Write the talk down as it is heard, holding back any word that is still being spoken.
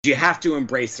you have to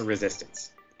embrace the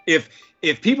resistance. If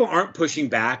people aren't pushing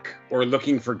back or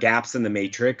looking for gaps in the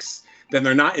matrix, then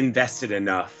they're not invested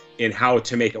enough in how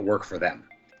to make it work for them.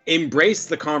 Embrace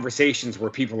the conversations where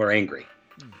people are angry,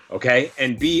 okay?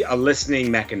 And be a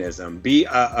listening mechanism.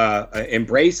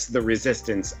 Embrace the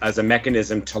resistance as a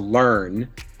mechanism to learn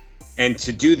and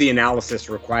to do the analysis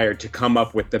required to come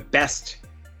up with the best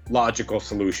logical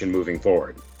solution moving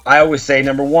forward. I always say,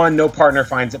 number one, no partner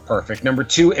finds it perfect. Number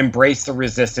two, embrace the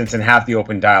resistance and have the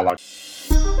open dialogue.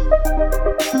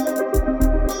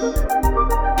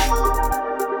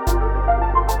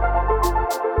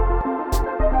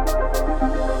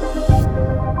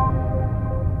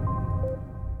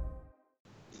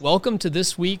 Welcome to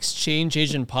this week's Change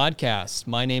Agent Podcast.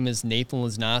 My name is Nathan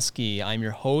Lesnowski. I'm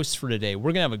your host for today.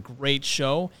 We're going to have a great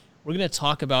show. We're going to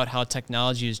talk about how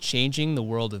technology is changing the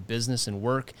world of business and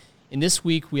work. And this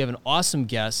week, we have an awesome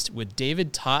guest with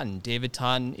David Totten. David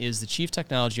Totten is the Chief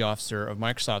Technology Officer of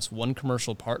Microsoft's One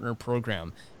Commercial Partner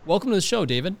Program. Welcome to the show,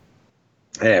 David.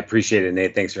 Hey, I appreciate it,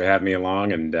 Nate. Thanks for having me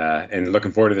along and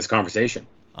looking forward to this conversation.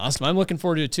 Awesome. I'm looking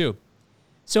forward to it too.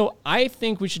 So I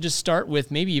think we should just start with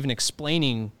maybe even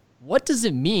explaining what does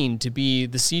it mean to be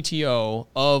the CTO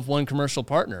of One Commercial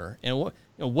Partner, and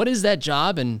what is that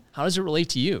job and how does it relate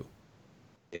to you?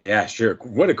 Yeah, sure.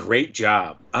 What a great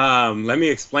job. Let me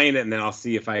explain it and then I'll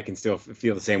see if I can still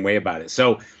feel the same way about it.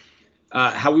 So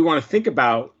how we want to think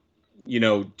about,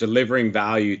 delivering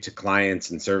value to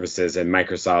clients and services and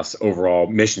Microsoft's overall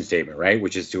mission statement, right?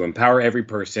 Which is to empower every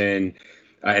person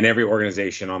and every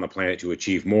organization on the planet to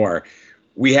achieve more.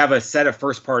 We have a set of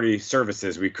first-party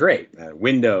services we create,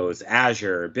 Windows,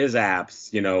 Azure,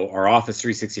 BizApps, our Office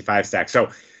 365 stack. So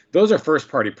those are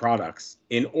first-party products.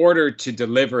 In order to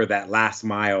deliver that last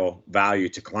mile value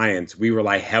to clients, we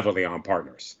rely heavily on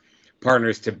partners.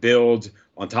 Partners to build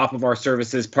on top of our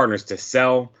services, partners to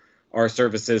sell our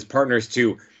services, partners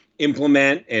to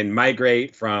implement and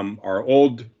migrate from our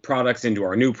old products into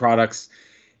our new products.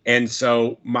 And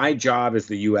so my job as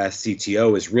the US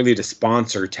CTO is really to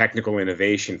sponsor technical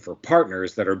innovation for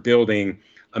partners that are building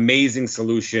amazing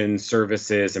solutions,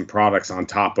 services, and products on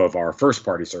top of our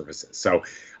first-party services. So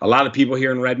a lot of people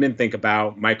here in Redmond think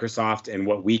about Microsoft and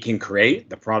what we can create,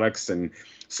 the products and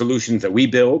solutions that we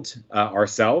build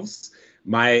ourselves.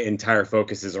 My entire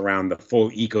focus is around the full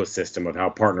ecosystem of how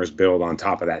partners build on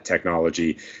top of that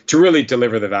technology to really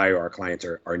deliver the value our clients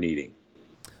are needing.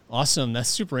 Awesome. That's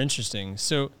super interesting.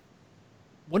 So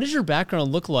what does your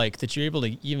background look like that you're able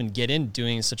to even get in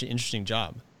doing such an interesting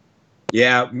job?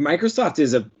 Yeah, Microsoft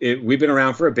we've been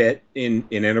around for a bit in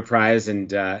enterprise and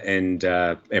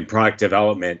product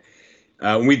development.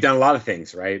 We've done a lot of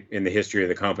things, right, in the history of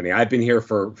the company. I've been here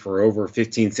for over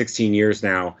 15, 16 years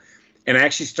now, and I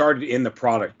actually started in the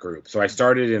product group. So I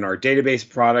started in our database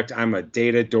product. I'm a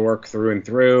data dork through and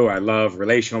through. I love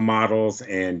relational models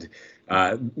and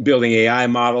building AI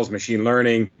models, machine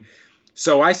learning.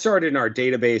 So I started in our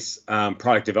database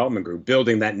product development group,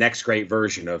 building that next great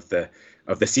version of the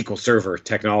SQL Server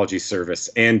technology service.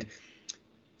 And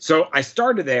so I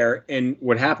started there, and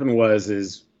what happened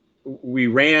is we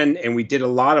ran and we did a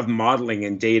lot of modeling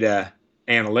and data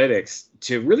analytics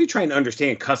to really try and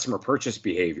understand customer purchase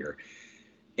behavior.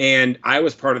 And I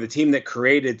was part of the team that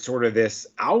created sort of this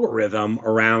algorithm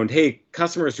around, hey,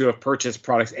 customers who have purchased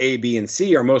products A, B, and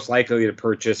C are most likely to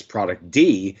purchase product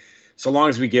D, so long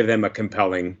as we give them a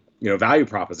compelling, value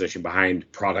proposition behind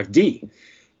product D.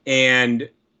 And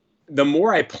the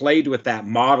more I played with that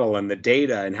model and the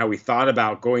data and how we thought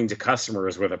about going to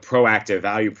customers with a proactive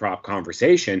value prop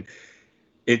conversation,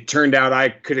 it turned out I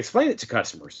could explain it to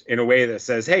customers in a way that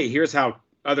says, hey, here's how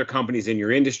other companies in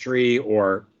your industry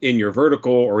or in your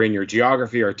vertical or in your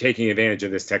geography are taking advantage of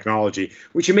this technology,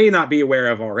 which you may not be aware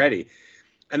of already.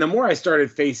 And the more I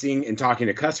started facing and talking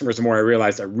to customers, the more I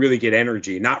realized I really get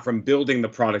energy, not from building the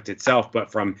product itself,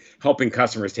 but from helping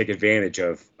customers take advantage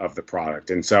of the product.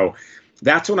 And so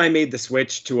that's when I made the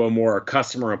switch to a more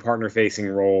customer and partner facing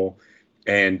role.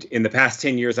 And in the past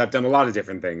 10 years, I've done a lot of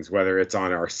different things, whether it's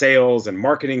on our sales and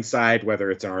marketing side,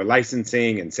 whether it's on our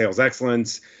licensing and sales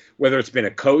excellence, whether it's been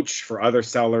a coach for other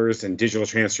sellers and digital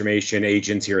transformation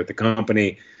agents here at the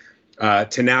company,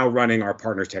 to now running our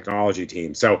partner technology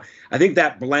team. So I think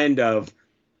that blend of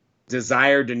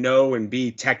desire to know and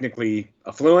be technically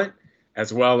affluent,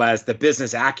 as well as the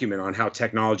business acumen on how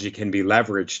technology can be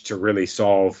leveraged to really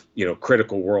solve,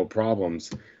 critical world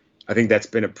problems. I think that's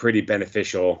been a pretty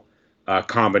beneficial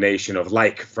combination of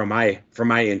from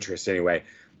my interest anyway,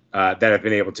 that I've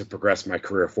been able to progress my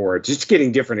career forward, just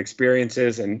getting different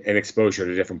experiences and exposure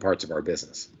to different parts of our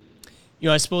business.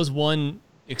 I suppose one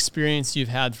experience you've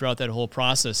had throughout that whole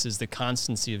process is the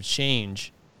constancy of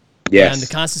change. and the Yes.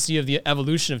 constancy of the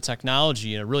evolution of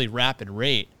technology at a really rapid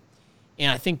rate.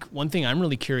 And I think one thing I'm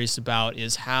really curious about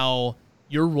is how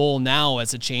your role now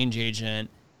as a change agent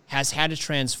has had to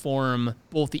transform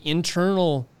both the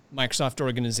internal Microsoft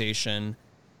organization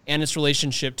and its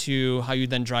relationship to how you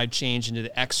then drive change into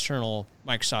the external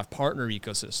Microsoft partner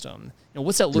ecosystem.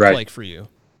 What's that look Right. like for you?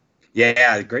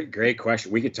 Yeah, great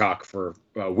question. We could talk for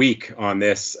a week on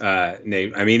this,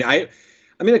 Nate. I mean,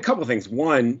 a couple of things.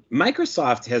 One,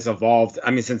 Microsoft has evolved.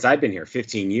 I mean, since I've been here,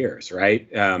 15 years, right?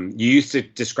 You used to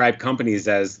describe companies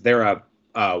as they're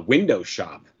a Windows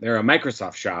shop, they're a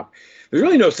Microsoft shop. There's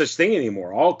really no such thing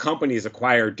anymore. All companies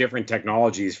acquire different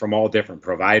technologies from all different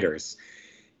providers,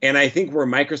 and I think where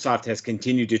Microsoft has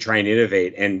continued to try and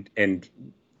innovate, and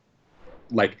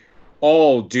like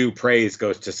all due praise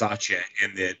goes to Satya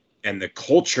and the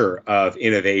culture of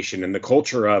innovation and the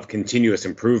culture of continuous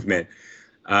improvement,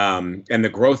 and the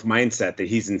growth mindset that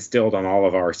he's instilled on all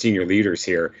of our senior leaders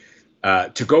here,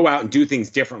 to go out and do things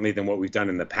differently than what we've done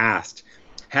in the past,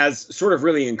 has sort of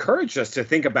really encouraged us to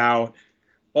think about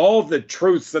all the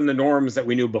truths and the norms that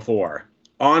we knew before.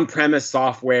 On-premise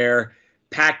software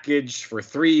packaged for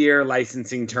 3-year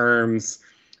licensing terms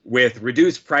with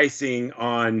reduced pricing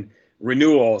on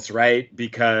renewals, right?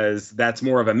 Because that's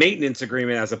more of a maintenance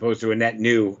agreement as opposed to a net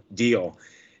new deal.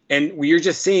 And you're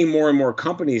just seeing more and more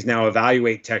companies now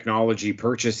evaluate technology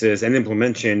purchases and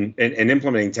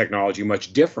implementing technology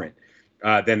much different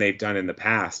than they've done in the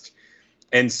past.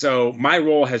 And so my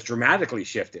role has dramatically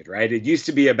shifted, right? It used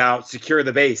to be about secure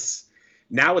the base.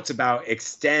 Now it's about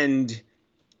extend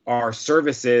our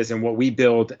services and what we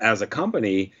build as a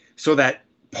company so that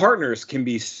partners can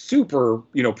be super,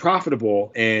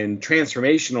 profitable and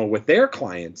transformational with their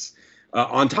clients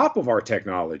on top of our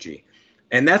technology.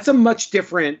 And that's a much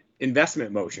different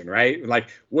investment motion, right? Like,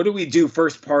 what do we do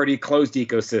first party closed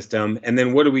ecosystem? And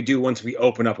then what do we do once we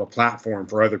open up a platform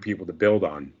for other people to build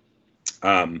on?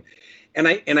 And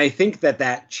I think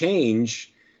that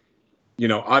change,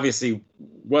 obviously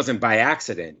wasn't by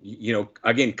accident.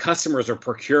 Again, customers are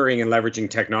procuring and leveraging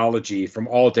technology from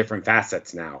all different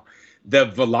facets now. The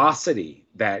velocity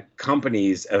that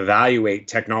companies evaluate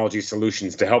technology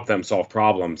solutions to help them solve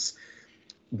problems,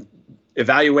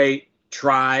 evaluate,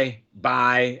 try,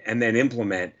 buy, and then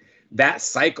implement, that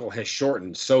cycle has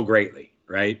shortened so greatly,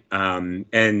 right?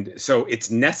 And so it's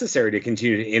necessary to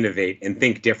continue to innovate and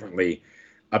think differently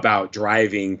about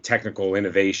driving technical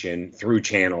innovation through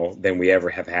channel than we ever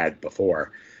have had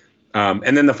before.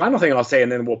 And then the final thing I'll say,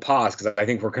 and then we'll pause because I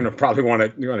think we're going to probably want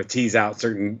to tease out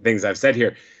certain things I've said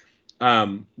here.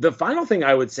 The final thing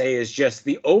I would say is just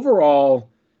the overall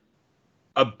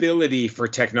ability for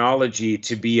technology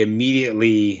to be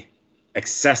immediately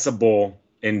accessible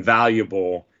and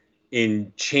valuable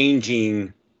in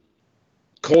changing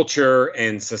culture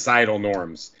and societal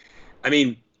norms. I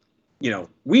mean,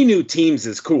 we knew Teams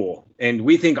is cool, and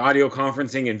we think audio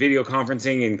conferencing and video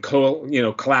conferencing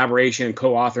and collaboration and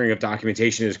co-authoring of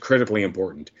documentation is critically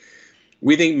important.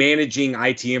 We think managing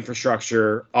IT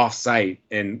infrastructure offsite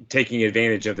and taking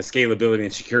advantage of the scalability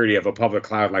and security of a public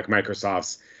cloud like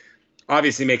Microsoft's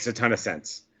obviously makes a ton of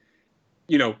sense.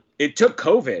 It took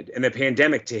COVID and the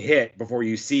pandemic to hit before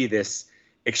you see this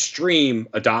extreme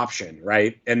adoption,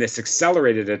 right? And this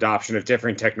accelerated adoption of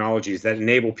different technologies that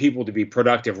enable people to be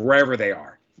productive wherever they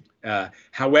are,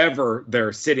 however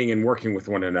they're sitting and working with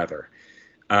one another.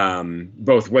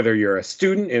 Both whether you're a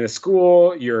student in a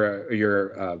school,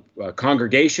 you're a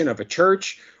congregation of a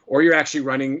church, or you're actually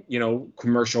running,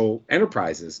 commercial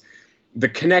enterprises. The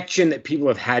connection that people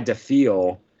have had to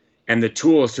feel and the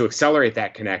tools to accelerate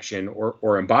that connection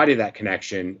or embody that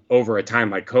connection over a time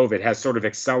like COVID has sort of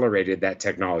accelerated that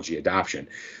technology adoption.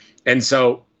 And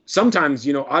so sometimes,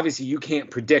 obviously you can't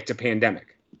predict a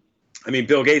pandemic. I mean,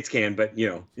 Bill Gates can, but,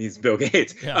 he's Bill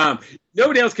Gates. Yeah.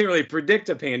 Nobody else can really predict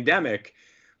a pandemic,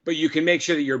 but you can make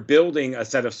sure that you're building a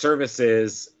set of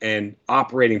services and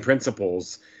operating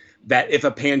principles that if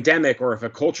a pandemic or if a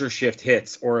culture shift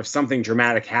hits or if something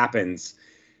dramatic happens,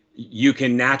 you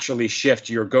can naturally shift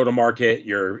your go-to-market,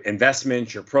 your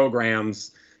investments, your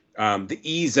programs, the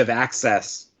ease of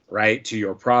access, right, to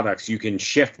your products. You can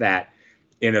shift that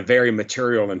in a very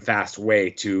material and fast way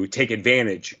to take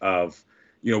advantage of,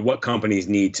 what companies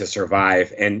need to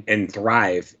survive and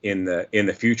thrive in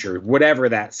the future, whatever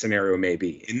that scenario may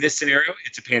be. In this scenario,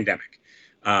 it's a pandemic.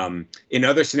 In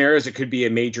other scenarios, it could be a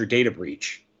major data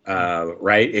breach,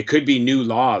 right? It could be new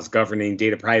laws governing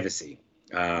data privacy.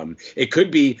 It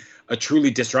could be a truly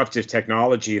disruptive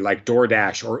technology like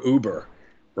DoorDash or Uber,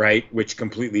 right, which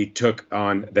completely took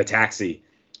on the taxi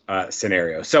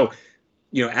scenario. So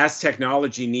as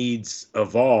technology needs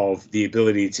evolve, the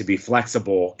ability to be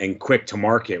flexible and quick to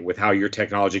market with how your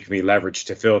technology can be leveraged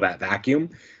to fill that vacuum,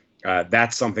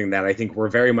 that's something that I think we're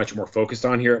very much more focused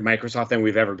on here at Microsoft than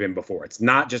we've ever been before. It's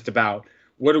not just about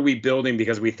what are we building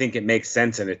because we think it makes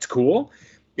sense and it's cool.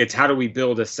 It's how do we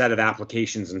build a set of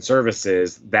applications and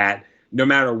services that no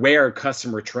matter where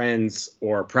customer trends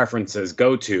or preferences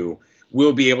go to,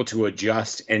 we'll be able to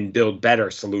adjust and build better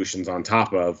solutions on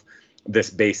top of this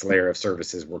base layer of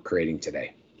services we're creating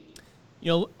today.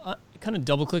 Kind of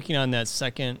double clicking on that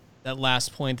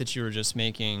last point that you were just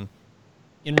making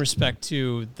in respect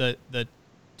to the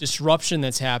disruption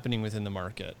that's happening within the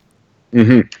market.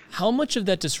 Mm-hmm. How much of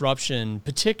that disruption,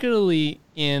 particularly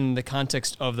in the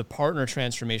context of the partner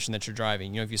transformation that you're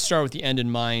driving, if you start with the end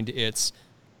in mind, it's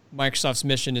Microsoft's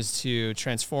mission is to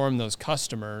transform those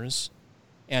customers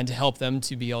and to help them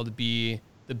to be able to be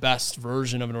the best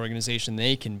version of an organization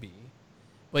they can be.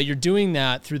 But you're doing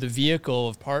that through the vehicle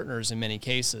of partners in many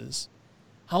cases.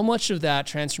 How much of that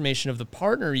transformation of the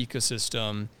partner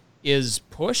ecosystem is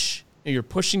push? You're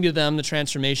pushing to them the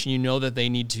transformation you know that they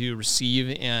need to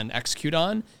receive and execute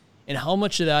on? And how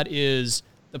much of that is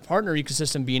the partner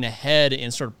ecosystem being ahead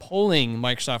and sort of pulling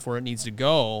Microsoft where it needs to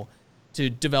go to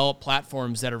develop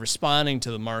platforms that are responding to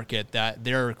the market that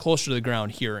they're closer to the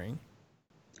ground hearing?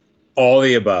 All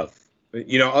the above.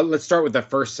 Let's start with the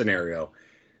first scenario.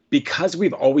 Because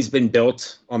we've always been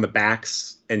built on the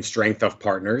backs and strength of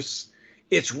partners,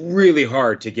 it's really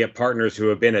hard to get partners who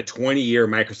have been a 20-year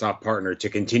Microsoft partner to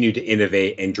continue to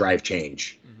innovate and drive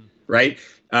change, right?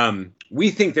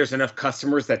 We think there's enough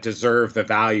customers that deserve the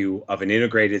value of an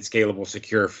integrated, scalable,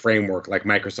 secure framework like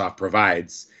Microsoft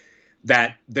provides,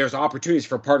 that there's opportunities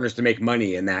for partners to make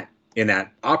money in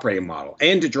that operating model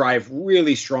and to drive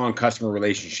really strong customer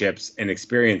relationships and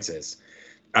experiences.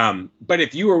 But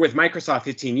if you were with Microsoft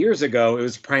 15 years ago, it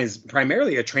was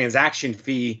primarily a transaction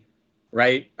fee,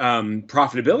 right?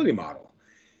 Profitability model.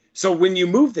 So when you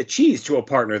move the cheese to a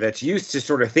partner that's used to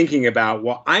sort of thinking about,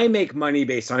 well, I make money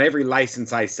based on every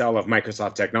license I sell of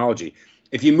Microsoft technology.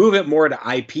 If you move it more to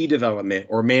IP development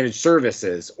or managed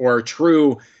services or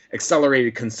true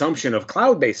accelerated consumption of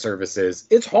cloud-based services,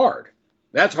 it's hard.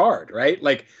 That's hard, right?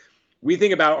 Like, we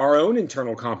think about our own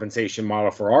internal compensation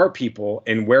model for our people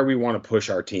and where we want to push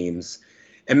our teams.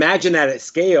 Imagine that at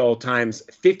scale times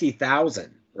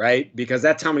 50,000, right? Because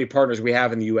that's how many partners we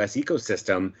have in the US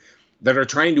ecosystem that are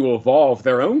trying to evolve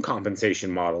their own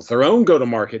compensation models, their own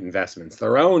go-to-market investments,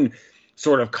 their own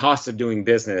sort of cost of doing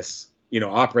business,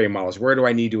 operating models. Where do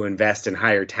I need to invest in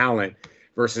hire talent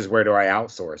versus where do I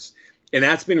outsource? And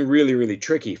that's been really, really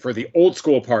tricky for the old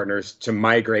school partners to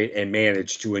migrate and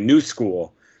manage to a new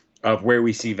school of where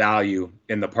we see value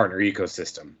in the partner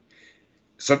ecosystem.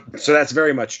 So that's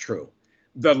very much true.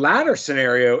 The latter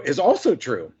scenario is also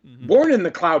true. Mm-hmm. Born in the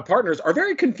cloud partners are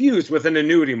very confused with an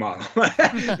annuity model.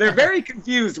 They're very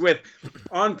confused with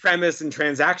on-premise and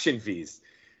transaction fees.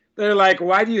 They're like,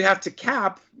 why do you have to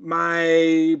cap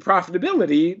my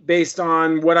profitability based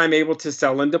on what I'm able to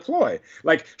sell and deploy?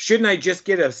 Like, shouldn't I just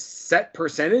get a set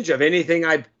percentage of anything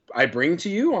I bring to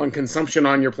you on consumption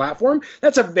on your platform?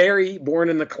 That's a very born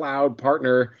in the cloud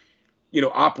partner,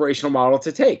 operational model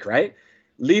to take, right?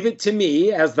 Leave it to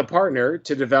me as the partner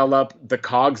to develop the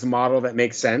COGS model that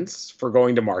makes sense for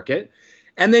going to market.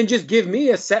 And then just give me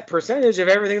a set percentage of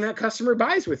everything that customer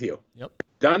buys with you. Yep.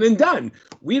 Done and done.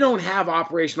 We don't have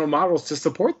operational models to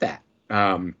support that.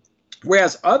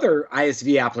 Whereas other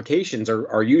ISV applications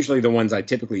are usually the ones I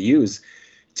typically use.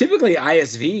 Typically,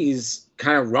 ISVs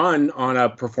kind of run on a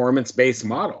performance-based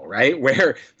model, right?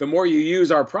 Where the more you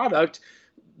use our product,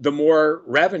 the more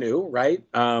revenue, right?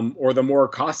 Or the more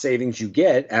cost savings you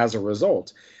get as a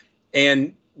result.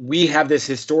 And we have this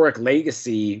historic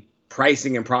legacy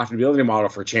pricing and profitability model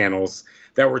for channels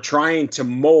that we're trying to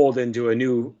mold into a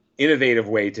new innovative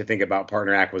way to think about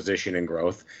partner acquisition and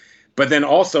growth. But then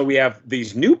also we have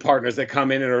these new partners that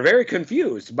come in and are very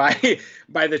confused by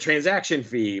the transaction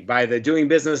fee, by the doing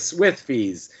business with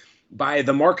fees, by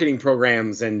the marketing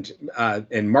programs and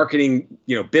marketing,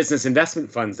 business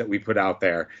investment funds that we put out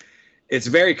there. It's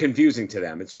very confusing to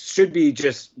them. It should be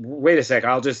just, wait a sec,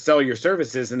 I'll just sell your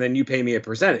services and then you pay me a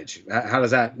percentage. How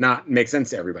does that not make sense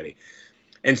to everybody?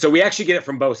 And so we actually get it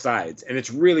from both sides. And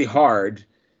it's really hard.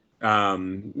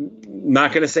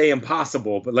 Not going to say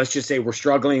impossible, but let's just say we're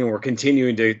struggling and we're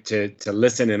continuing to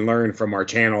listen and learn from our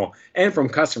channel and from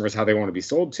customers how they want to be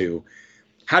sold to.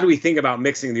 How do we think about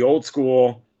mixing the old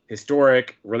school,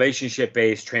 historic,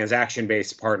 relationship-based,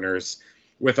 transaction-based partners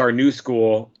with our new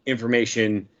school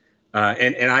information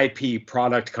and IP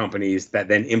product companies that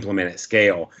then implement at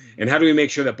scale? And how do we make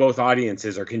sure that both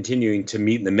audiences are continuing to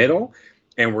meet in the middle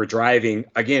and we're driving,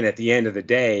 again, at the end of the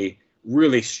day,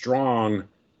 really strong,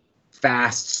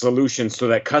 fast solutions so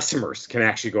that customers can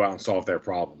actually go out and solve their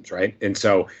problems, right? And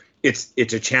so it's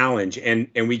a challenge, and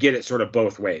we get it sort of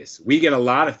both ways. We get a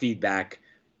lot of feedback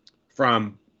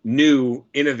from new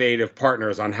innovative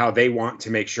partners on how they want to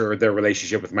make sure their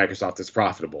relationship with Microsoft is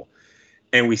profitable.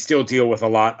 And we still deal with a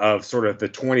lot of sort of the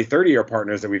 20, 30-year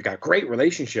partners that we've got great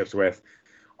relationships with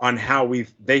on how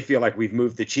they feel like we've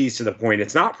moved the cheese to the point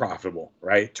it's not profitable,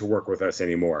 right, to work with us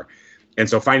anymore. And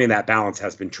so finding that balance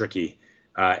has been tricky,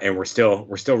 and we're still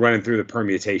running through the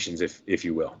permutations, if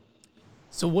you will.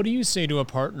 So what do you say to a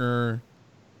partner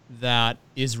that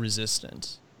is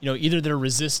resistant? Either they're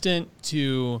resistant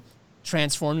to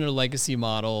transform their legacy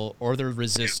model, or they're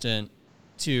resistant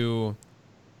to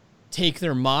take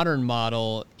their modern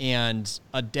model and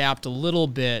adapt a little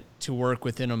bit to work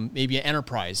within maybe an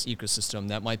enterprise ecosystem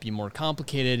that might be more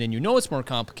complicated, and it's more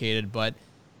complicated, but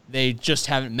they just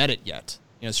haven't met it yet.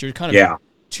 So you're kind of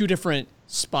two different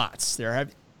spots there.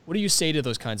 What do you say to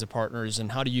those kinds of partners,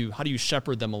 and how do you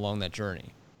shepherd them along that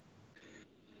journey?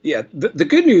 Yeah, the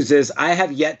good news is I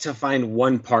have yet to find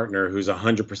one partner who's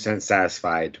 100%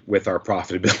 satisfied with our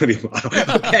profitability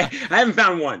model. Okay, I haven't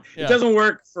found one. Yeah. It doesn't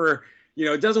work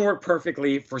it doesn't work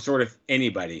perfectly for sort of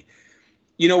anybody.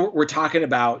 We're talking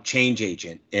about change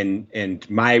agent and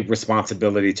my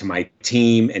responsibility to my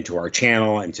team and to our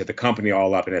channel and to the company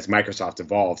all up, and as Microsoft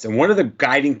evolves. And one of the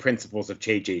guiding principles of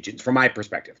change agents, from my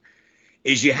perspective,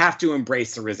 is you have to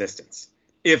embrace the resistance.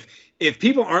 If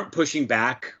people aren't pushing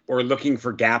back or looking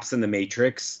for gaps in the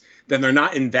matrix, then they're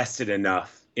not invested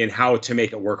enough in how to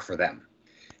make it work for them.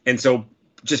 And so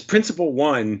just principle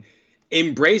one,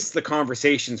 embrace the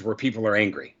conversations where people are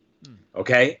angry,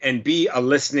 okay? And be a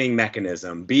listening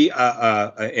mechanism.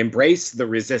 Embrace the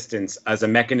resistance as a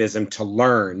mechanism to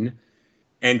learn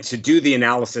and to do the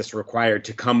analysis required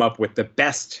to come up with the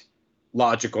best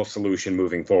logical solution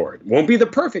moving forward. Won't be the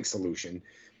perfect solution,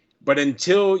 but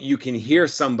until you can hear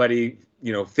somebody,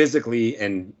 physically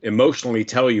and emotionally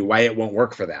tell you why it won't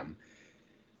work for them,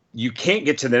 you can't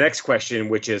get to the next question,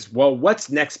 which is, well, what's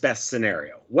next best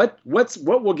scenario? What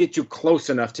will get you close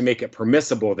enough to make it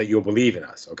permissible that you'll believe in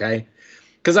us, okay?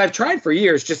 Because I've tried for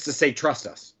years just to say, trust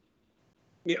us.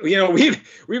 We've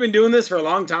been doing this for a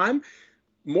long time.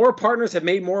 More partners have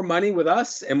made more money with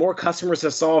us, and more customers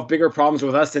have solved bigger problems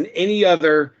with us than any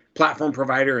other platform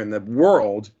provider in the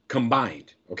world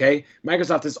combined, okay?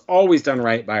 Microsoft has always done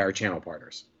right by our channel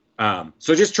partners.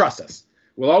 So just trust us.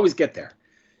 We'll always get there.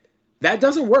 That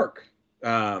doesn't work,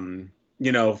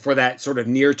 for that sort of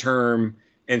near-term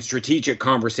and strategic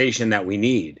conversation that we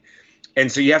need.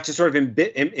 And so you have to sort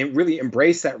of really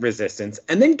embrace that resistance,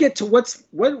 and then get to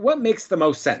what makes the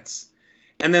most sense.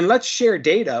 And then let's share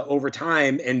data over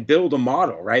time and build a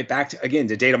model, right? Back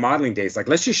to data modeling days. Like,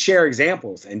 let's just share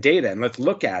examples and data, and let's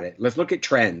look at it. Let's look at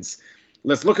trends.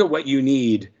 Let's look at what you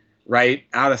need, right?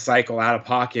 Out of cycle, out of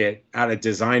pocket, out of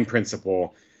design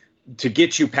principle, to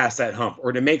get you past that hump,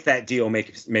 or to make that deal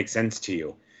make sense to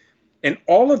you. And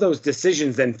all of those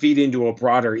decisions then feed into a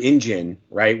broader engine,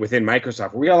 right, within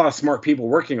Microsoft. We got a lot of smart people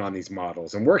working on these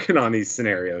models and working on these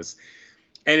scenarios.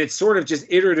 And it's sort of just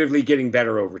iteratively getting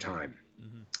better over time.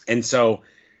 And so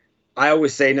I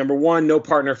always say, number one, no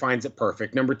partner finds it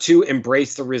perfect. Number two,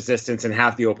 embrace the resistance and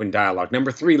have the open dialogue.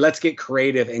 Number three, let's get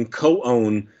creative and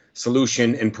co-own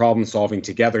solution and problem solving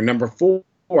together. Number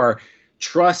four,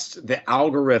 trust the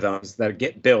algorithms that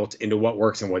get built into what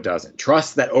works and what doesn't.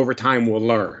 Trust that over time we'll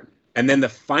learn. And then the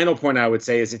final point I would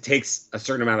say is it takes a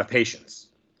certain amount of patience.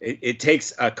 It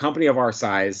takes a company of our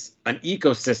size, an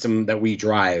ecosystem that we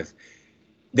drive.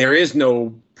 There is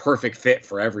no perfect fit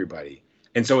for everybody.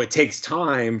 And so it takes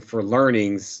time for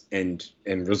learnings and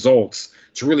results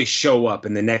to really show up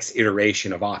in the next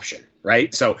iteration of option,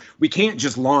 right? So we can't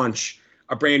just launch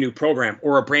a brand new program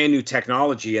or a brand new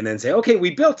technology and then say, okay,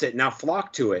 we built it, now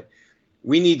flock to it.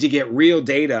 We need to get real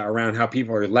data around how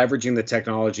people are leveraging the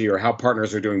technology or how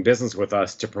partners are doing business with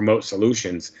us to promote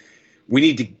solutions. We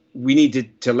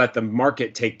need to let the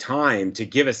market take time to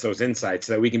give us those insights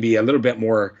so that we can be a little bit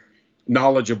more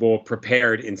knowledgeable,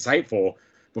 prepared, insightful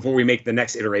before we make the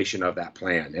next iteration of that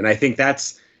plan. And I think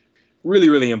that's really,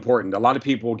 really important. A lot of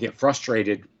people get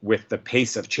frustrated with the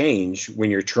pace of change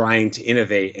when you're trying to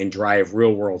innovate and drive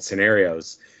real world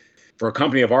scenarios. For a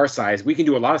company of our size, we can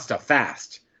do a lot of stuff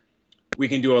fast. We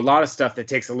can do a lot of stuff that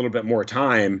takes a little bit more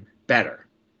time better.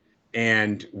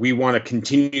 And we want to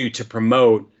continue to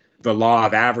promote the law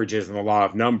of averages and the law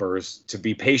of numbers to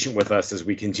be patient with us as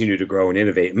we continue to grow and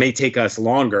innovate. It may take us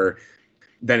longer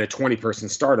than a 20-person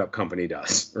startup company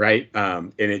does, right?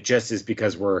 And it just is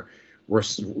because we're we're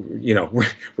you know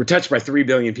we're touched by 3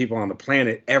 billion people on the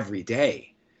planet every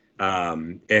day,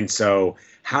 and so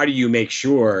how do you make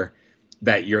sure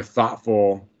that you're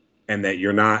thoughtful and that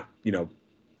you're not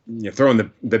you're throwing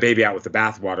the baby out with the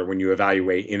bathwater when you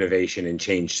evaluate innovation and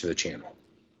change to the channel?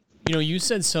 You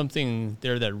said something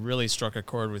there that really struck a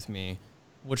chord with me,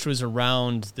 which was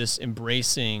around this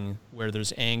embracing where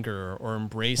there's anger, or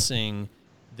embracing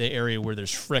the area where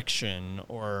there's friction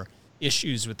or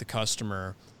issues with the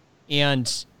customer.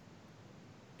 And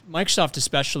Microsoft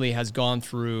especially has gone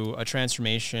through a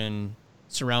transformation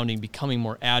surrounding becoming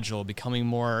more agile, becoming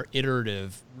more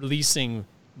iterative, releasing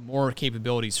more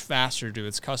capabilities faster to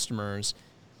its customers.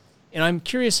 And I'm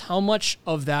curious how much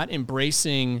of that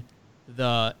embracing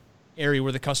the area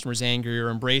where the customer's angry, or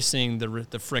embracing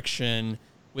the friction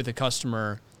with the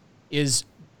customer, is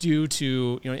due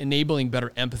to enabling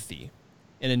better empathy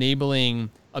and enabling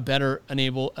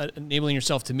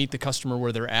yourself to meet the customer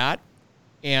where they're at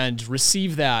and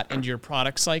receive that into your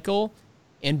product cycle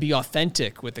and be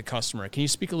authentic with the customer. Can you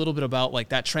speak a little bit about like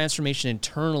that transformation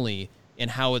internally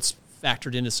and how it's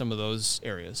factored into some of those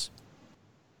areas?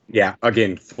 Yeah,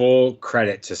 again, full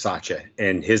credit to Satya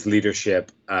and his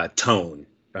leadership tone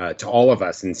to all of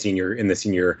us in the senior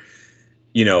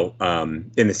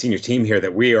team here,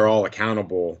 that we are all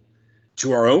accountable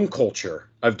to our own culture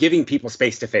of giving people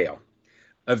space to fail,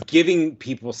 of giving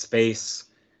people space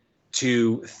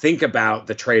to think about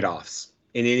the trade-offs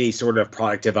in any sort of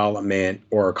product development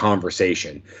or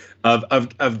conversation,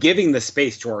 of giving the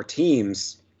space to our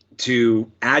teams to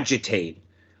agitate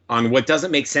on what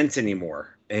doesn't make sense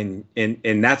anymore. And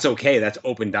that's okay. That's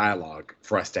open dialogue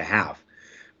for us to have.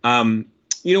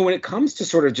 When it comes to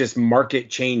sort of just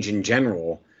market change in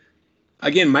general,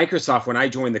 again, Microsoft, when I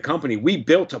joined the company, we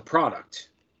built a product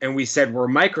and we said, we're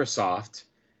Microsoft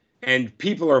and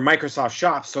people are Microsoft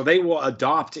shops, so they will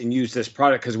adopt and use this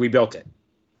product because we built it.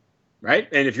 Right.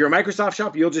 And if you're a Microsoft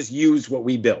shop, you'll just use what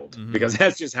we build, because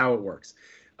that's just how it works.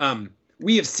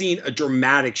 We have seen a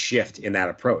dramatic shift in that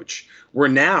approach, where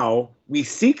now we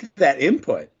seek that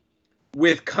input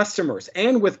with customers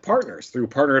and with partners through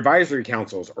partner advisory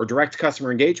councils or direct customer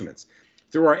engagements,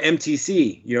 through our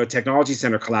MTC, Technology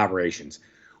Center collaborations.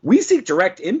 We seek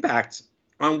direct impact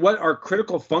on what are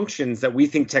critical functions that we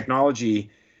think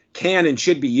technology can and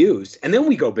should be used, and then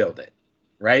we go build it,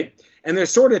 right? And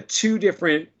there's sort of two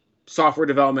different software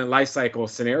development lifecycle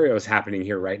scenarios happening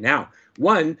here right now.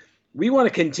 One, we want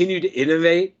to continue to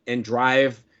innovate and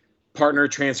drive partner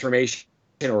transformation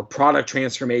or product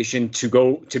transformation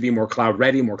to be more cloud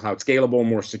ready, more cloud scalable,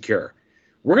 more secure.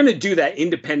 We're going to do that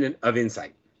independent of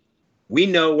Insight. We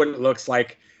know what it looks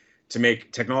like to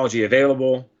make technology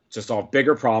available, to solve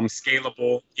bigger problems,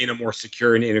 scalable in a more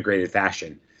secure and integrated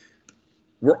fashion.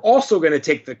 We're also going to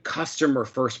take the customer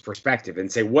first perspective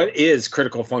and say, what is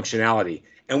critical functionality?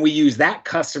 And we use that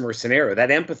customer scenario, that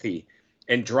empathy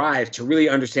and drive to really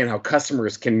understand how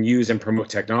customers can use and promote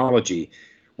technology.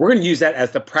 We're going to use that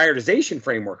as the prioritization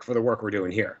framework for the work we're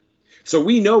doing here. So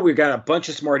we know we've got a bunch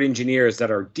of smart engineers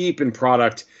that are deep in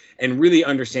product and really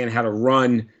understand how to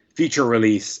run feature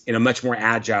release in a much more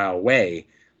agile way.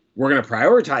 We're going to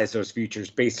prioritize those features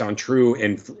based on true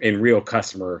and real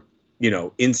customer,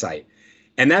 insight.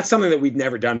 And that's something that we've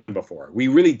never done before. We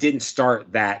really didn't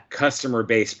start that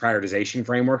customer-based prioritization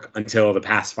framework until the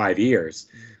past 5 years.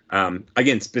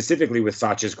 Again, specifically with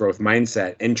Satya's growth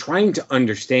mindset and trying to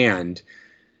understand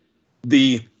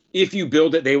the if you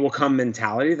build it, they will come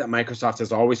mentality that Microsoft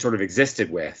has always sort of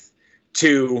existed with,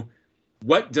 to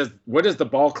what does the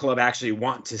ball club actually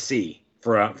want to see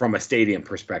from a stadium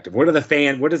perspective? What does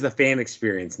the fan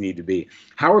experience need to be?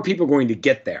 How are people going to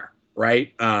get there,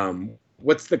 right?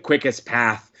 What's the quickest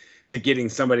path to getting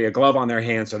somebody a glove on their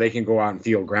hand so they can go out and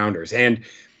field grounders? And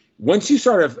once you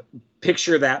sort of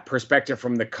picture that perspective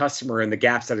from the customer and the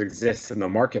gaps that exist in the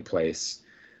marketplace,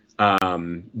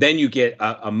 then you get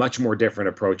a much more different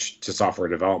approach to software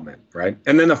development, right?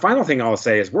 And then the final thing I'll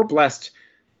say is we're blessed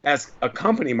as a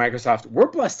company, Microsoft, we're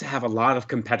blessed to have a lot of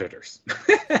competitors.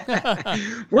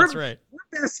 That's right.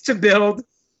 We're blessed to build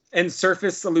and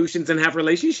surface solutions and have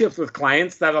relationships with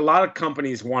clients that a lot of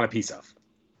companies want a piece of.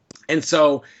 And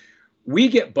so we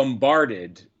get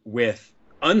bombarded with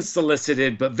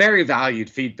unsolicited but very valued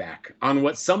feedback on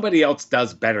what somebody else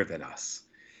does better than us.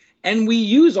 And we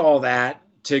use all that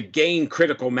to gain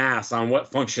critical mass on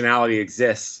what functionality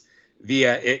exists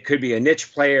via, it could be a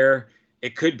niche player,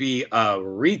 it could be a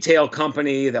retail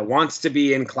company that wants to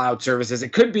be in cloud services,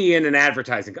 it could be in an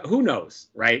advertising, who knows,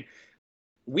 right?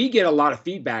 We get a lot of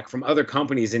feedback from other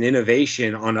companies and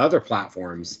innovation on other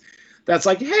platforms that's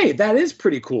like, hey, that is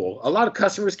pretty cool. A lot of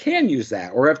customers can use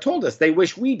that or have told us they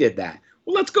wish we did that.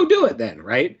 Well, let's go do it then,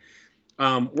 right?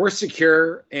 we're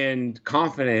secure and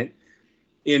confident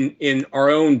in our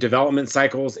own development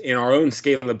cycles, in our own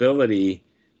scalability,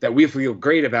 that we feel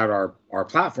great about our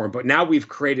platform. But now we've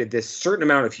created this certain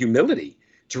amount of humility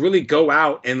to really go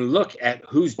out and look at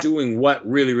who's doing what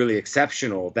really, really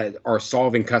exceptional, that are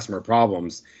solving customer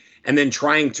problems, and then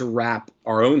trying to wrap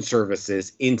our own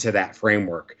services into that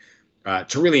framework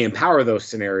to really empower those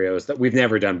scenarios that we've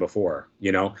never done before.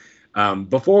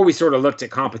 Before we sort of looked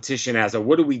at competition as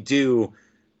what do we do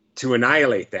to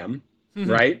annihilate them,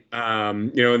 right?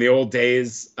 In the old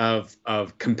days of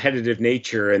competitive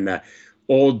nature, and the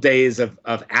old days of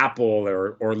Apple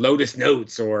or Lotus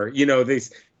Notes, or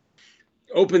these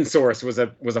open source was a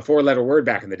 4-letter word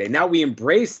back in the day. Now we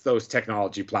embrace those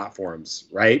technology platforms,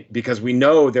 right? Because we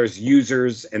know there's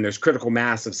users and there's critical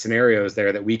mass of scenarios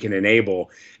there that we can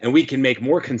enable, and we can make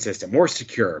more consistent, more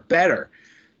secure, better.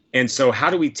 And so how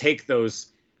do we take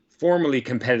those formerly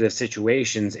competitive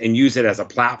situations and use it as a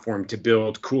platform to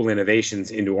build cool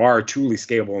innovations into our truly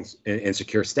scalable and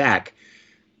secure stack?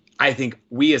 I think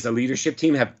we as a leadership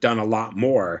team have done a lot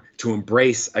more to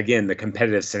embrace, again, the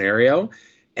competitive scenario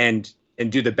and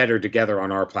do the better together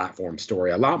on our platform story,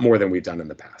 a lot more than we've done in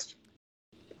the past.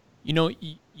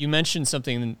 You mentioned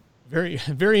something very,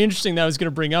 very interesting that I was going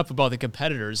to bring up about the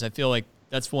competitors. I feel like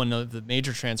that's one of the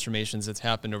major transformations that's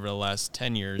happened over the last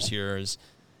 10 years here. Is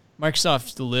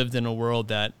Microsoft lived in a world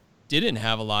that didn't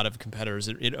have a lot of competitors.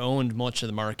 It owned much of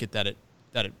the market that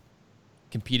it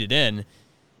competed in.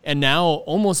 And now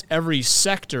almost every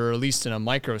sector, or at least in a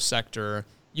micro sector,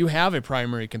 you have a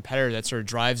primary competitor that sort of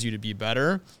drives you to be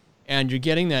better. And you're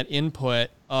getting that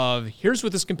input of, here's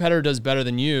what this competitor does better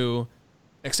than you,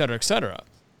 et cetera, et cetera.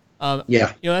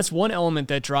 That's one element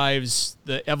that drives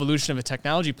the evolution of a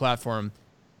technology platform.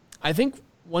 I think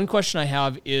one question I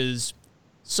have is,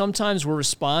 sometimes we're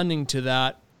responding to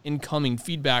that incoming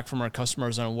feedback from our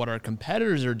customers on what our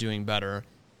competitors are doing better,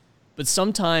 but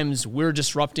sometimes we're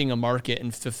disrupting a market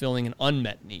and fulfilling an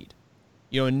unmet need.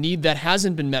 A need that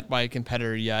hasn't been met by a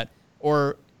competitor yet,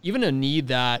 or even a need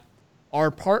that our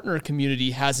partner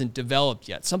community hasn't developed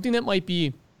yet. Something that might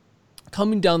be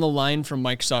coming down the line from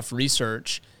Microsoft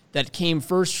Research that came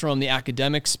first from the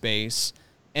academic space,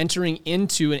 entering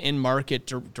into an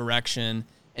in-market direction,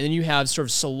 and then you have sort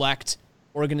of select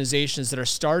organizations that are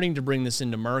starting to bring this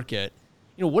into market.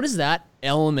 What does that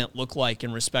element look like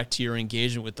in respect to your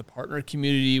engagement with the partner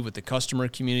community, with the customer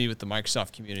community, with the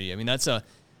Microsoft community? I mean, that's a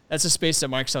space that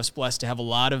Microsoft's blessed to have a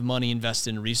lot of money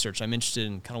invested in research. I'm interested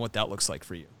in kind of what that looks like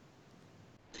for you.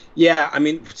 Yeah, I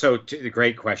mean, so to the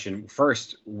great question.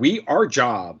 First, our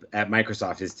job at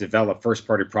Microsoft is to develop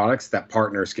first-party products that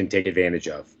partners can take advantage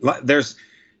of. There's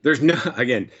no,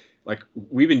 again, like,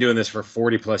 we've been doing this for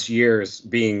 40 plus years,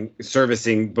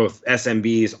 servicing both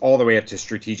SMBs all the way up to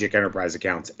strategic enterprise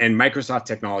accounts, and Microsoft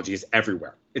technology is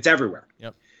everywhere. It's everywhere.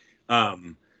 Yep.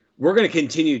 We're going to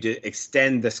continue to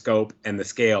extend the scope and the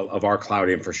scale of our cloud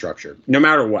infrastructure. No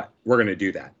matter what, we're going to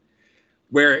do that.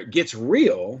 Where it gets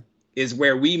real is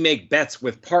where we make bets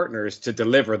with partners to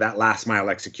deliver that last mile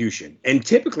execution. And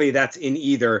typically that's in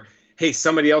either, hey,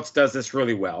 somebody else does this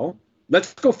really well,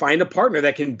 let's go find a partner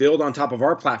that can build on top of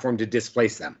our platform to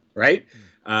displace them, right?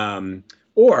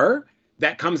 Or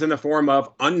that comes in the form of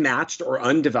unmatched or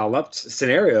undeveloped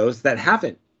scenarios that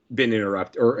haven't been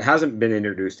interrupted or hasn't been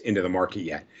introduced into the market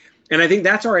yet. And I think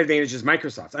that's our advantage as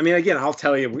Microsoft. I mean, again, I'll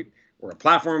tell you, we're a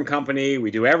platform company.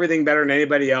 We do everything better than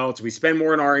anybody else. We spend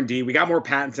more in R&D. We got more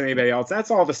patents than anybody else. That's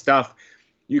all the stuff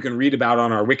you can read about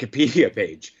on our Wikipedia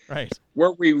page. Right.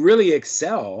 Where we really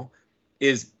excel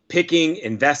is picking,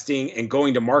 investing, and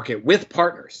going to market with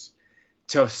partners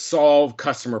to solve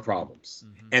customer problems.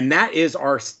 Mm-hmm. And that is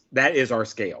our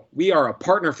scale. We are a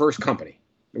partner-first company.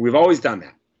 We've always done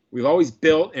that. We've always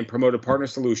built and promoted partner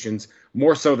solutions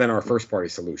more so than our first-party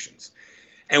solutions.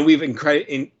 And we've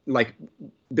been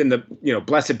the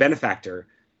blessed benefactor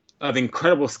of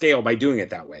incredible scale by doing it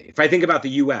that way. If I think about the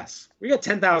U.S., we got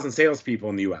 10,000 salespeople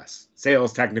in the U.S.,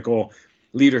 sales, technical,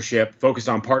 leadership, focused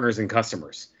on partners and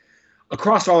customers.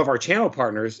 Across all of our channel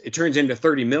partners, it turns into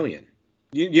 30 million.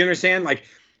 You understand? Like,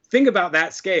 think about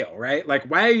that scale, right? Like,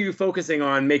 why are you focusing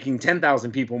on making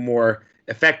 10,000 people more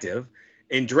effective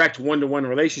in direct one-to-one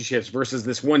relationships versus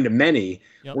this one-to-many,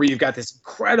 where you've got this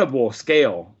incredible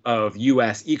scale of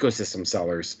U.S. ecosystem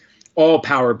sellers, all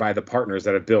powered by the partners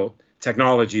that have built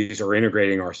technologies or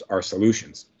integrating our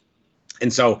solutions.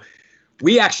 And so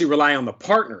we actually rely on the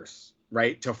partners,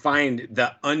 right, to find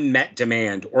the unmet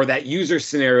demand or that user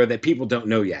scenario that people don't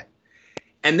know yet.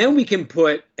 And then we can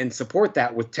put and support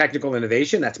that with technical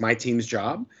innovation. That's my team's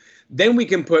job. Then we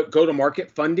can put go-to-market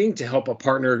funding to help a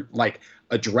partner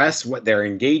address what they're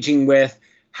engaging with,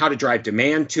 how to drive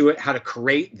demand to it, how to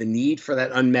create the need for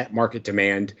that unmet market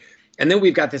demand. And then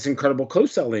we've got this incredible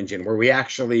co-sell engine where we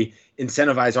actually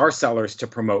incentivize our sellers to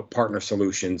promote partner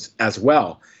solutions as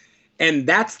well. And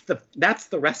that's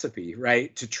the recipe,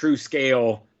 right, to true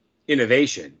scale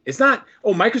innovation. It's not,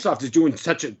 oh, Microsoft is doing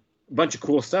such a bunch of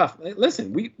cool stuff.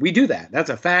 Listen, we do that. That's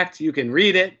a fact. You can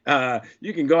read it.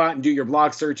 You can go out and do your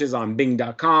blog searches on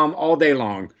Bing.com all day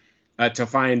long to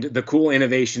find the cool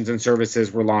innovations and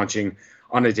services we're launching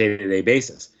on a day-to-day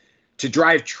basis. To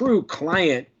drive true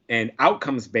client and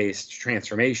outcomes-based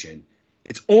transformation,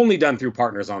 it's only done through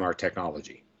partners on our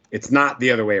technology. It's not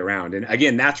the other way around. And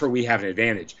again, that's where we have an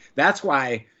advantage. That's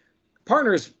why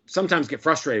partners sometimes get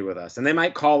frustrated with us, and they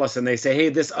might call us and they say, hey,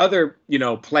 this other,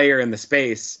 player in the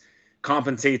space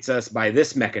compensates us by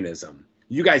this mechanism.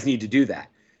 You guys need to do that.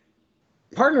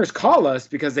 Partners call us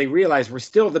because they realize we're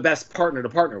still the best partner to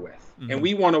partner with. Mm-hmm. And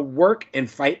we want to work and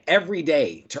fight every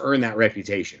day to earn that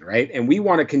reputation, right? And we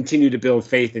want to continue to build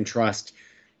faith and trust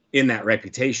in that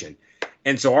reputation.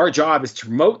 And so our job is to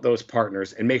promote those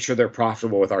partners and make sure they're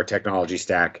profitable with our technology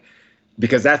stack,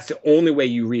 because that's the only way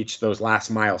you reach those last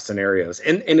mile scenarios.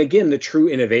 And again, the true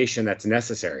innovation that's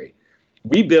necessary.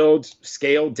 We build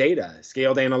scaled data,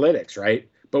 scaled analytics, right?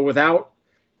 But without,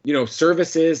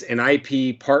 services and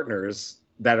IP partners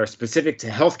that are specific to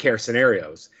healthcare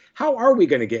scenarios, how are we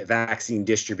going to get vaccine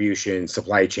distribution,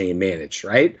 supply chain managed,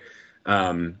 right?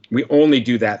 We only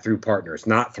do that through partners,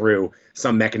 not through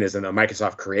some mechanism that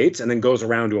Microsoft creates and then goes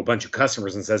around to a bunch of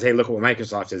customers and says, hey, look what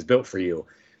Microsoft has built for you.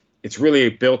 It's really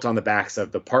built on the backs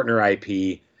of the partner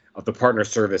IP, of the partner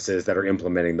services that are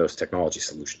implementing those technology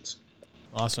solutions.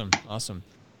 Awesome.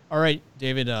 All right,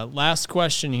 David, last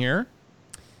question here.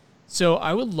 So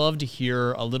I would love to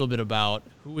hear a little bit about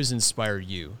who has inspired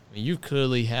you. I mean, you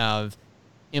clearly have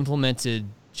implemented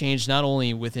change not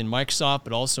only within Microsoft,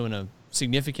 but also in a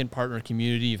significant partner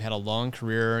community. You've had a long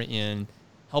career in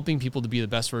helping people to be the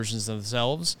best versions of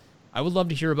themselves. I would love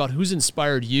to hear about who's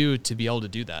inspired you to be able to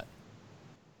do that.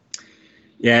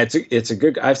 Yeah, it's a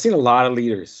good, I've seen a lot of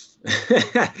leaders,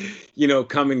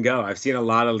 come and go. I've seen a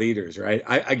lot of leaders, right?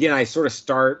 I sort of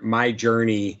start my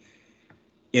journey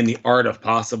in the art of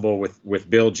possible with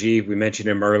Bill G. We mentioned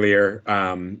him earlier.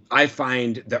 I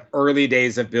find the early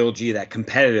days of Bill G, that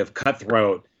competitive,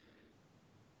 cutthroat,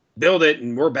 build it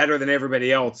and we're better than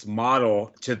everybody else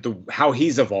model, to how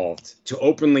he's evolved to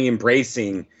openly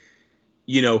embracing,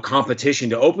 competition,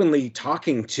 to openly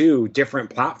talking to different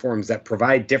platforms that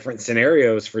provide different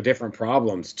scenarios for different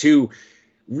problems, to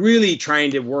really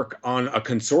trying to work on a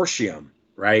consortium,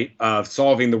 right, of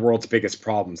solving the world's biggest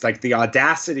problems. Like the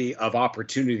audacity of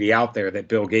opportunity out there that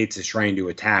Bill Gates is trying to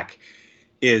attack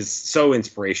is so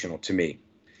inspirational to me.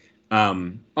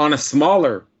 On a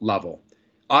smaller level,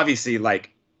 obviously,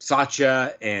 like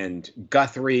Satya and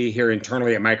Guthrie here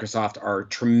internally at Microsoft are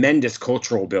tremendous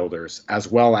cultural builders as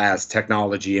well as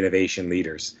technology innovation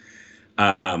leaders.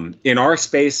 In our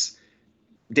space,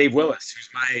 Dave Willis, who's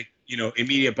my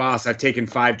immediate boss, I've taken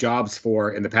 5 jobs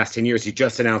for in the past 10 years. He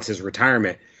just announced his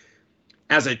retirement.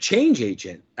 As a change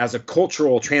agent, as a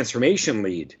cultural transformation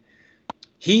lead,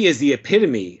 he is the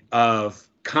epitome of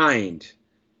kind,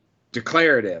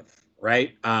 declarative,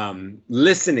 right?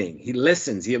 Listening. He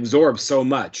listens. He absorbs so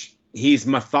much. He's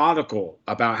methodical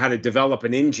about how to develop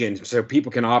an engine so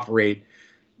people can operate,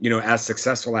 as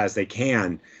successful as they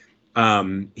can.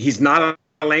 He's not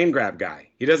a land grab guy.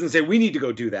 He doesn't say, we need to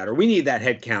go do that, or we need that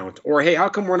head count, or, hey, how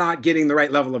come we're not getting the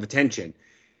right level of attention?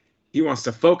 He wants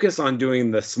to focus on doing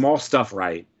the small stuff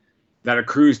right that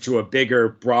accrues to a bigger,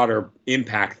 broader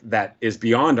impact that is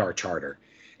beyond our charter.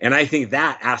 And I think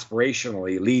that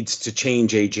aspirationally leads to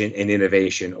change agent and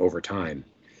innovation over time.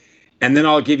 And then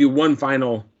I'll give you one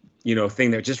final, thing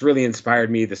that just really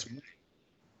inspired me this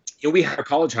morning. We hire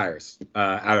college hires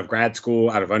out of grad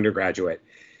school, out of undergraduate.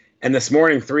 And this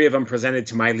morning, 3 of them presented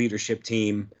to my leadership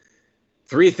team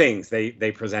 3 things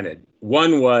they presented.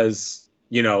 One was,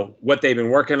 what they've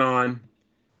been working on.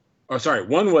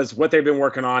 One was what they've been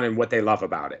working on and what they love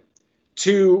about it.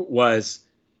 2 was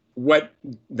what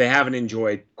they haven't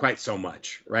enjoyed quite so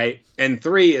much, right? And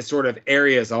 3 is sort of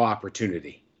areas of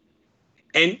opportunity.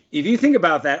 And if you think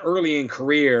about that early in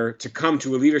career, to come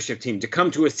to a leadership team, to come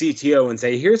to a CTO and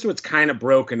say, here's what's kind of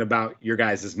broken about your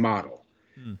guys' model.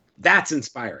 That's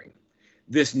inspiring.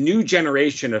 This new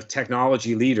generation of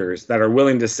technology leaders that are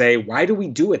willing to say, why do we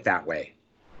do it that way?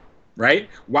 Right?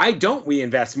 Why don't we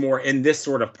invest more in this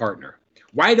sort of partner?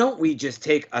 Why don't we just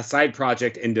take a side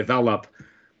project and develop,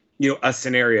 a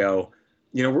scenario?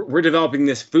 We're developing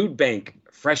this food bank,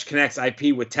 Fresh Connects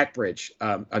IP with TechBridge,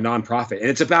 a nonprofit. And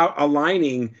it's about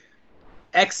aligning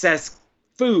excess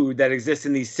food that exists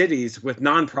in these cities with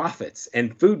nonprofits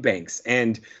and food banks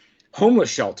and homeless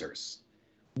shelters.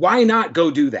 Why not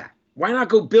go do that? Why not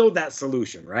go build that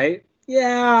solution, right?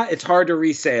 Yeah, it's hard to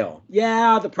resale.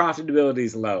 Yeah, the profitability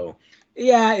is low.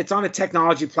 Yeah, it's on a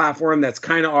technology platform that's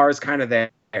kind of ours, kind of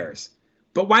theirs.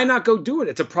 But why not go do it?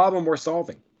 It's a problem we're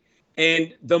solving.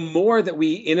 And the more that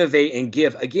we innovate and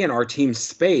give, again, our team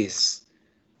space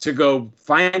to go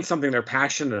find something they're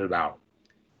passionate about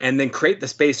and then create the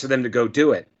space for them to go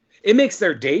do it, it makes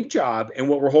their day job and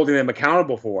what we're holding them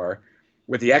accountable for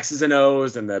with the X's and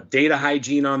O's and the data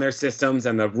hygiene on their systems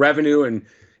and the revenue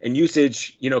and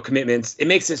usage, commitments, it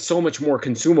makes it so much more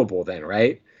consumable then,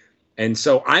 right? And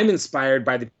so I'm inspired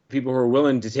by the people who are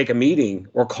willing to take a meeting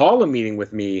or call a meeting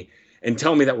with me and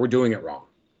tell me that we're doing it wrong.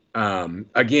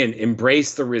 Again,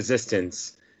 embrace the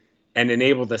resistance and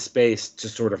enable the space to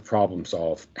sort of problem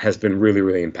solve has been really,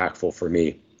 really impactful for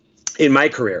me in my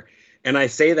career. And I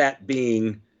say that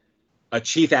being a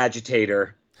chief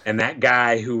agitator and that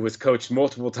guy who was coached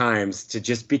multiple times to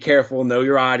just be careful, know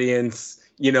your audience,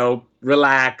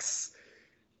 relax,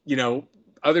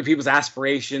 other people's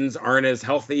aspirations aren't as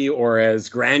healthy or as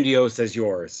grandiose as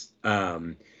yours.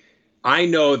 I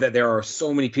know that there are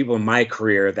so many people in my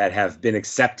career that have been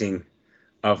accepting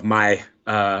of my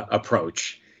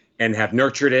approach and have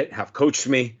nurtured it, have coached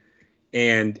me.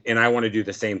 And I want to do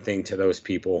the same thing to those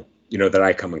people, that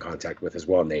I come in contact with as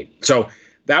well, Nate. So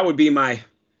that would be my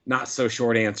not so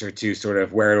short answer to sort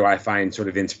of where do I find sort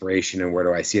of inspiration and where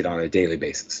do I see it on a daily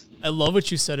basis. I love what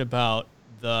you said about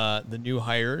the new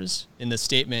hires in the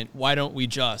statement, why don't we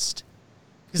just?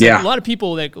 Because a lot of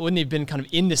people, like when they've been kind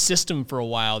of in the system for a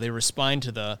while, they respond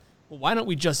to well, why don't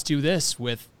we just do this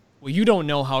with, well, you don't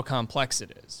know how complex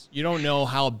it is. You don't know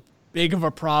how big of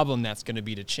a problem that's going to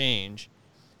be to change.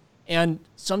 And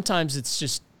sometimes it's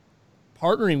just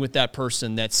partnering with that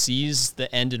person that sees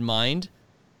the end in mind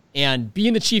and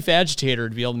being the chief agitator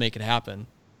to be able to make it happen.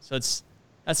 So that's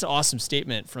an awesome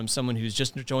statement from someone who's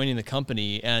just joining the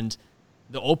company and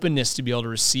the openness to be able to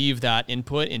receive that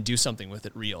input and do something with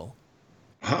it real.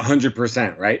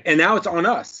 100%, right? And now it's on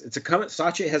us.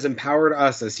 Satya has empowered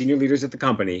us as senior leaders at the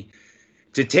company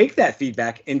to take that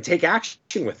feedback and take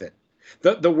action with it.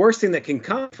 The worst thing that can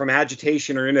come from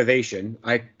agitation or innovation,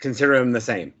 I consider them the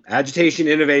same. Agitation,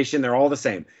 innovation, they're all the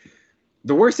same.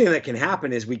 The worst thing that can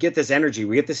happen is we get this energy,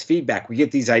 we get this feedback, we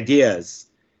get these ideas,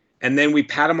 and then we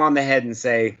pat them on the head and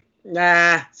say,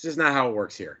 nah, it's just not how it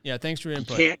works here. Yeah, thanks for your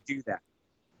input. You can't do that.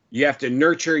 You have to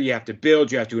nurture, you have to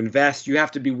build, you have to invest, you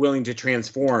have to be willing to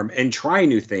transform and try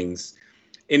new things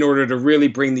in order to really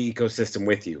bring the ecosystem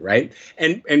with you, right?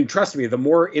 And trust me, the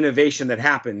more innovation that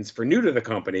happens for new to the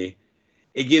company,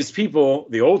 it gives people,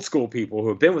 the old school people who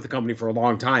have been with the company for a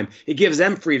long time, it gives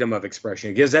them freedom of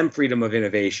expression. It gives them freedom of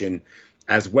innovation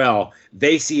as well.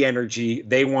 They see energy,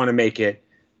 they want to make it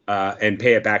and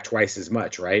pay it back twice as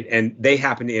much, right? And they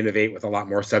happen to innovate with a lot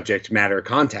more subject matter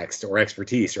context or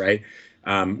expertise, right?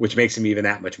 Which makes them even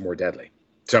that much more deadly.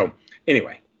 So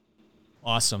anyway.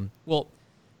 Awesome. Well,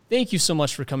 thank you so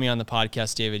much for coming on the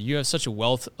podcast, David. You have such a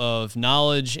wealth of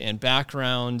knowledge and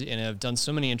background and have done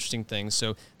so many interesting things.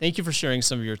 So thank you for sharing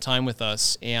some of your time with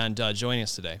us and joining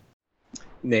us today.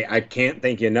 Nate, I can't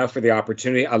thank you enough for the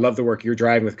opportunity. I love the work you're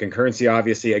driving with Concurrency,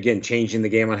 obviously, again, changing the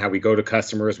game on how we go to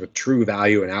customers with true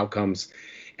value and outcomes.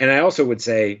 And I also would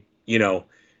say,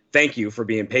 thank you for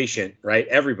being patient, right?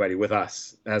 Everybody with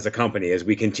us as a company as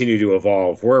we continue to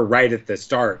evolve. We're right at the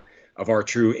start of our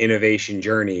true innovation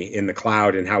journey in the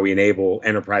cloud and how we enable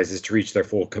enterprises to reach their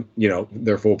full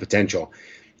potential.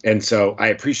 And so I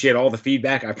appreciate all the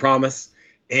feedback, I promise.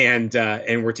 And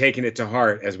we're taking it to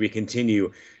heart as we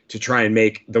continue to try and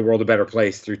make the world a better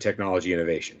place through technology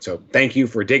innovation. So thank you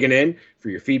for digging in, for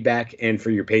your feedback, and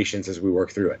for your patience as we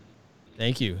work through it.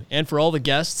 Thank you. And for all the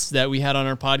guests that we had on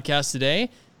our podcast today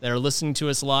that are listening to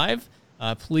us live,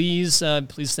 please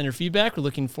send your feedback. We're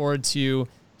looking forward to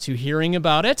hearing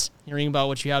about it, hearing about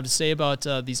what you have to say about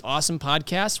these awesome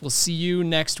podcasts. We'll see you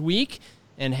next week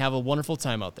and have a wonderful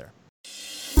time out there.